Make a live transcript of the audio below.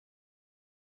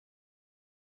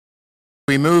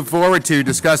We move forward to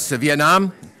discuss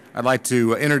Vietnam. I'd like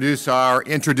to introduce our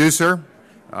introducer,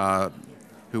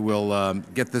 who will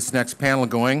get this next panel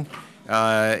going.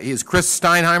 He is Chris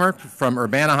Steinheimer from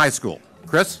Urbana High School.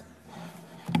 Chris?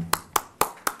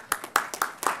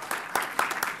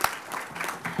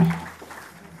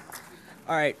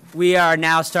 All right, we are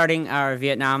now starting our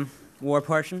Vietnam War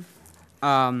portion,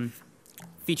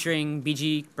 featuring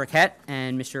B.G. Burkett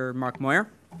and Mr. Mark Moyar.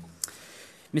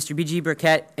 Mr. B.G.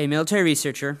 Burkett, a military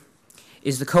researcher,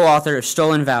 is the co-author of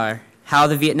Stolen Valor, How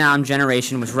the Vietnam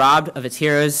Generation Was Robbed of Its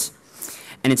Heroes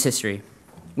and Its History,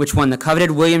 which won the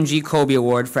coveted William G. Colby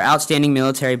Award for Outstanding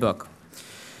Military Book.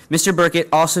 Mr. Burkett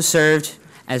also served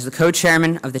as the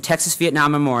co-chairman of the Texas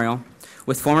Vietnam Memorial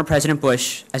with former President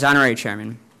Bush as honorary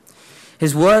chairman.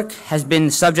 His work has been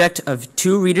the subject of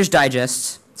 2 Reader's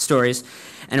Digest stories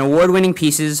and award-winning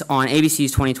pieces on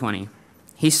AVC's 2020.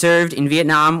 He served in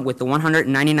Vietnam with the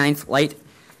 199th Light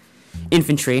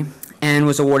Infantry and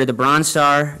was awarded the Bronze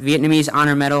Star, Vietnamese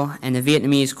Honor Medal, and the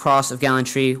Vietnamese Cross of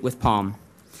Gallantry with Palm.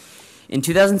 In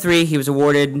 2003, he was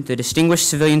awarded the Distinguished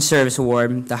Civilian Service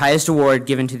Award, the highest award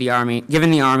given the Army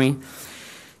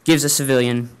gives a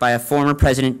civilian by a former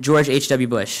President, George H.W.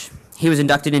 Bush. He was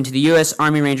inducted into the U.S.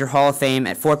 Army Ranger Hall of Fame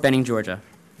at Fort Benning, Georgia.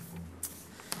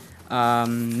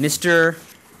 Dr.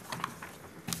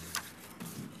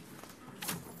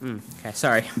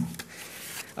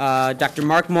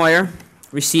 Mark Moyar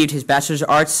received his Bachelor's of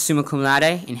Arts summa cum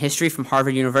laude in History from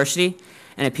Harvard University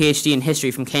and a PhD in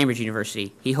History from Cambridge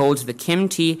University. He holds the Kim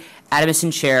T. Adamson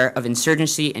Chair of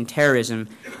Insurgency and Terrorism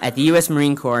at the U.S.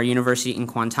 Marine Corps University in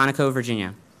Quantico,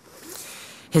 Virginia.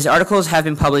 His articles have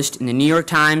been published in the New York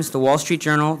Times, the Wall Street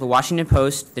Journal, the Washington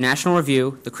Post, the National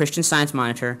Review, the Christian Science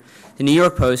Monitor, the New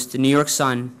York Post, the New York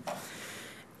Sun.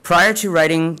 Prior to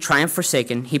writing Triumph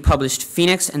Forsaken, he published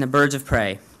Phoenix and the Birds of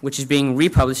Prey, which is being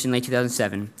republished in late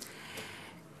 2007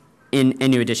 in a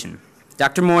new edition.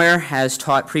 Dr. Moyar has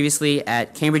taught previously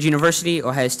at Cambridge University,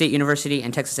 Ohio State University,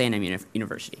 and Texas A&M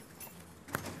University.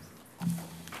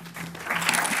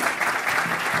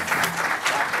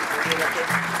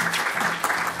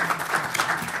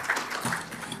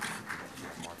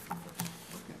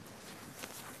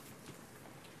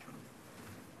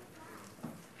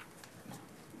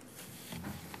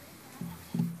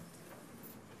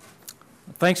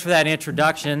 Thanks for that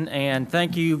introduction, and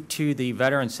thank you to the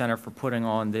Veterans Center for putting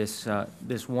on this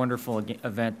wonderful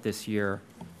event this year.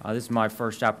 This is my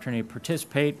first opportunity to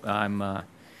participate. I'm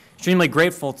extremely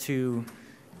grateful to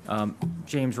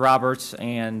James Roberts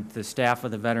and the staff of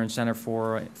the Veterans Center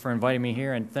for inviting me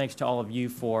here, and thanks to all of you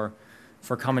for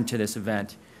coming to this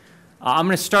event. I'm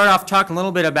going to start off talking a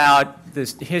little bit about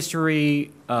the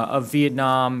history of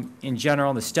Vietnam in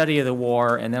general, the study of the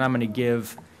war, and then I'm going to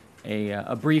give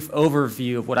a brief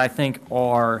overview of what I think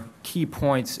are key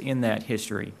points in that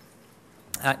history.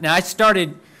 Now, I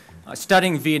started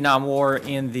studying the Vietnam War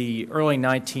in the early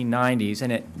 1990s,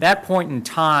 and at that point in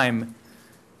time,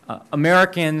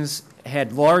 Americans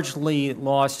had largely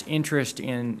lost interest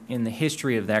in the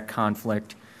history of that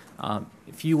conflict.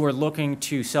 If you were looking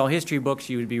to sell history books,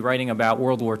 you would be writing about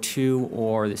World War II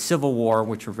or the Civil War,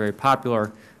 which were very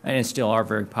popular, and still are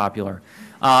very popular.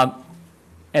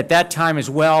 At that time as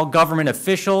well, government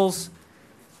officials,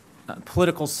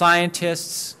 political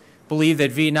scientists believed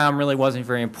that Vietnam really wasn't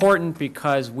very important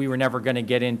because we were never going to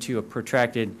get into a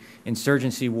protracted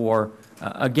insurgency war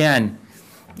again.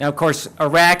 Now, of course,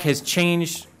 Iraq has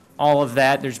changed all of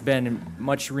that. There's been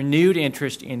much renewed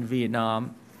interest in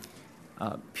Vietnam.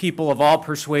 People of all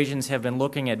persuasions have been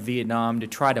looking at Vietnam to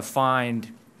try to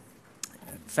find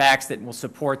facts that will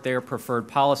support their preferred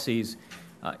policies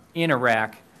in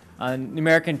Iraq. The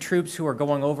American troops who are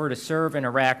going over to serve in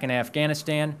Iraq and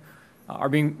Afghanistan are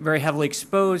being very heavily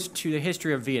exposed to the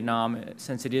history of Vietnam,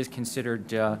 since it is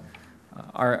considered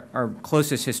our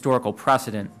closest historical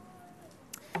precedent.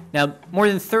 Now, more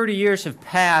than 30 years have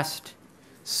passed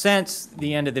since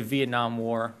the end of the Vietnam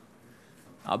War,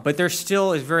 but there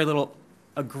still is very little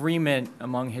agreement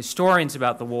among historians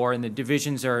about the war, and the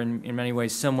divisions are in many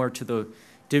ways similar to the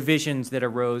divisions that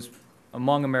arose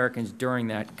among Americans during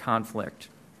that conflict.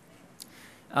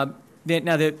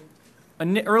 The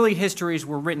early histories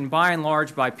were written by and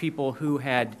large by people who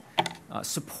had who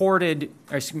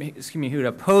had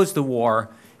opposed the war,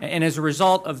 and as a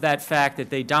result of that fact that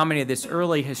they dominated this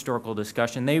early historical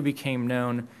discussion, they became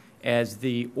known as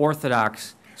the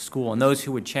Orthodox school, and those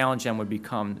who would challenge them would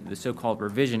become the so-called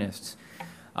revisionists.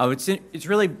 It's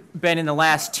really been in the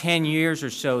last 10 years or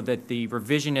so that the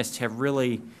revisionists have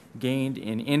really gained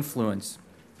in influence.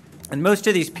 And most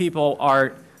of these people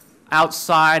are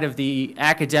outside of the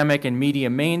academic and media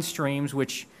mainstreams,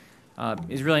 which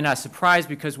is really not a surprise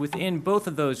because within both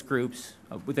of those groups,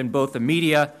 within both the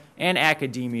media and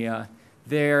academia,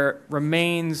 there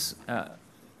remains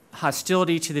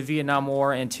hostility to the Vietnam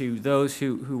War and to those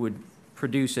who would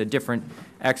produce a different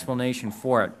explanation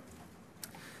for it.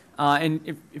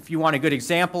 And if you want a good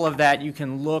example of that, you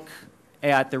can look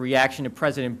at the reaction to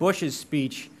President Bush's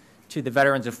speech to the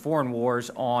Veterans of Foreign Wars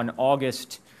on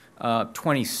August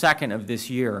 22nd of this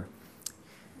year.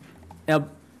 Now,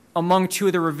 among two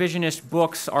of the revisionist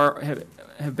books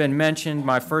have been mentioned.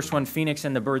 My first one, Phoenix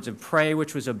and the Birds of Prey,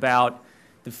 which was about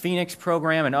the Phoenix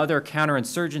program and other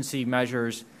counterinsurgency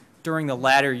measures during the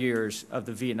latter years of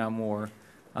the Vietnam War.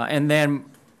 And then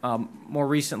more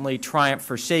recently, Triumph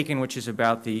Forsaken, which is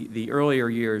about the earlier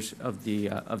years of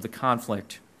the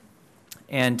conflict.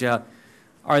 And our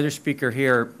other speaker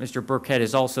here, Mr. Burkett,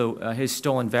 is also, his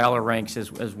Stolen Valor ranks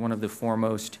as one of the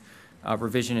foremost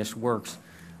revisionist works.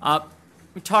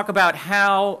 We talk about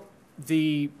how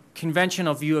the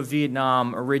conventional view of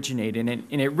Vietnam originated,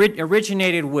 and it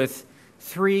originated with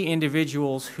three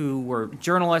individuals who were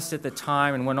journalists at the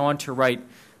time and went on to write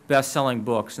best-selling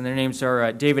books, and their names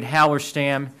are David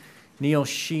Halberstam, Neil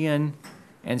Sheehan,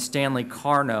 and Stanley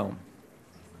Carno.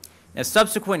 Now,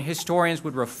 subsequent historians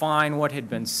would refine what had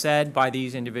been said by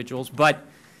these individuals, but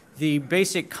the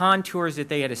basic contours that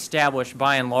they had established,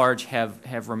 by and large,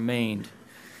 have remained.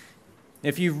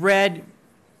 If you've read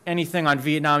anything on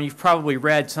Vietnam, you've probably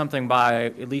read something by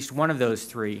at least one of those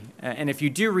three. And if you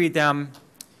do read them,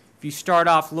 if you start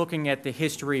off looking at the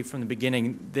history from the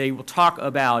beginning, they will talk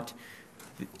about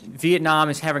Vietnam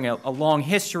as having a long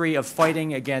history of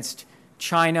fighting against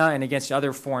China and against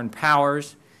other foreign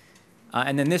powers.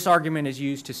 And then this argument is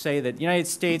used to say that the United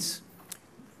States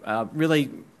really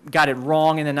got it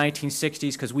wrong in the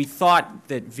 1960s because we thought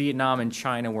that Vietnam and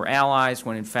China were allies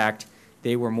when in fact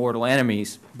they were mortal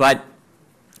enemies. But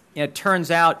it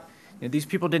turns out these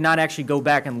people did not actually go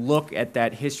back and look at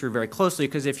that history very closely,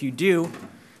 because if you do,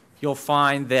 you'll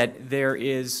find that there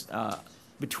is,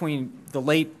 between the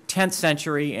late 10th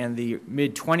century and the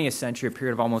mid-20th century, a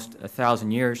period of almost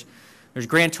 1,000 years, there's a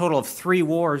grand total of 3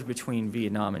 wars between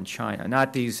Vietnam and China,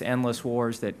 not these endless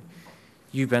wars that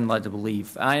you've been led to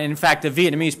believe. In fact, the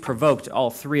Vietnamese provoked all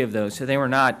 3 of those, so they were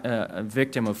not a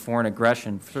victim of foreign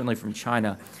aggression, certainly from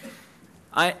China.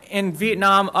 In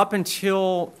Vietnam, up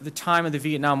until the time of the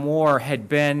Vietnam War, had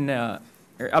been, up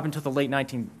until the late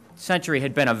 19th century,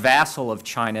 had been a vassal of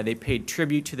China. They paid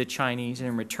tribute to the Chinese, and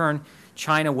in return,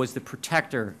 China was the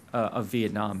protector of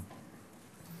Vietnam.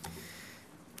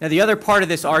 Now, the other part of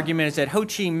this argument is that Ho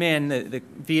Chi Minh, the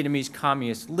Vietnamese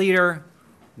communist leader,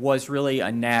 was really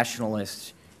a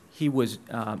nationalist. He was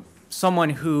someone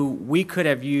who we could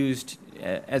have used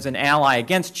as an ally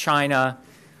against China,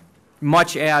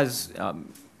 much as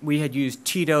we had used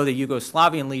Tito, the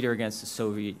Yugoslavian leader, against the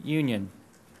Soviet Union.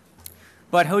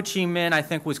 But Ho Chi Minh, I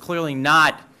think, was clearly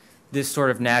not this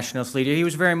sort of nationalist leader. He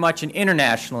was very much an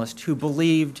internationalist who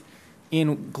believed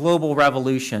in global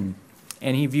revolution,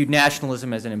 and he viewed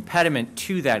nationalism as an impediment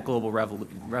to that global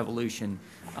revolution.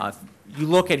 You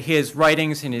look at his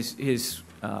writings and his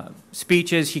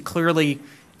speeches, he clearly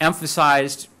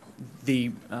emphasized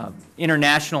the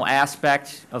international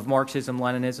aspect of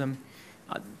Marxism-Leninism.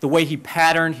 The way he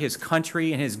patterned his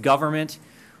country and his government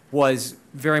was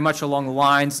very much along the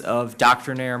lines of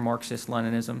doctrinaire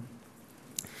Marxist-Leninism.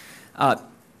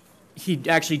 He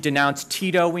actually denounced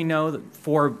Tito, we know,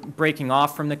 for breaking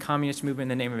off from the communist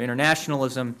movement in the name of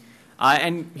internationalism.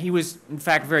 And he was, in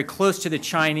fact, very close to the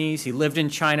Chinese. He lived in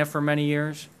China for many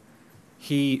years.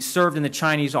 He served in the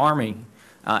Chinese army.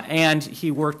 And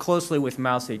he worked closely with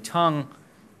Mao Zedong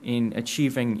in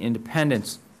achieving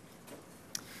independence.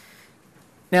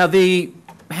 Now, the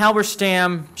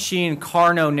Halberstam, Sheehan,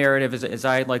 Carno narrative, as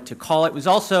I like to call it, was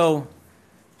also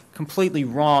completely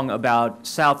wrong about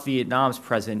South Vietnam's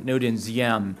president, Ngo Dinh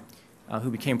Diem, who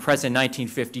became president in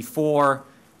 1954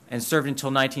 and served until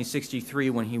 1963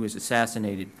 when he was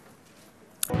assassinated.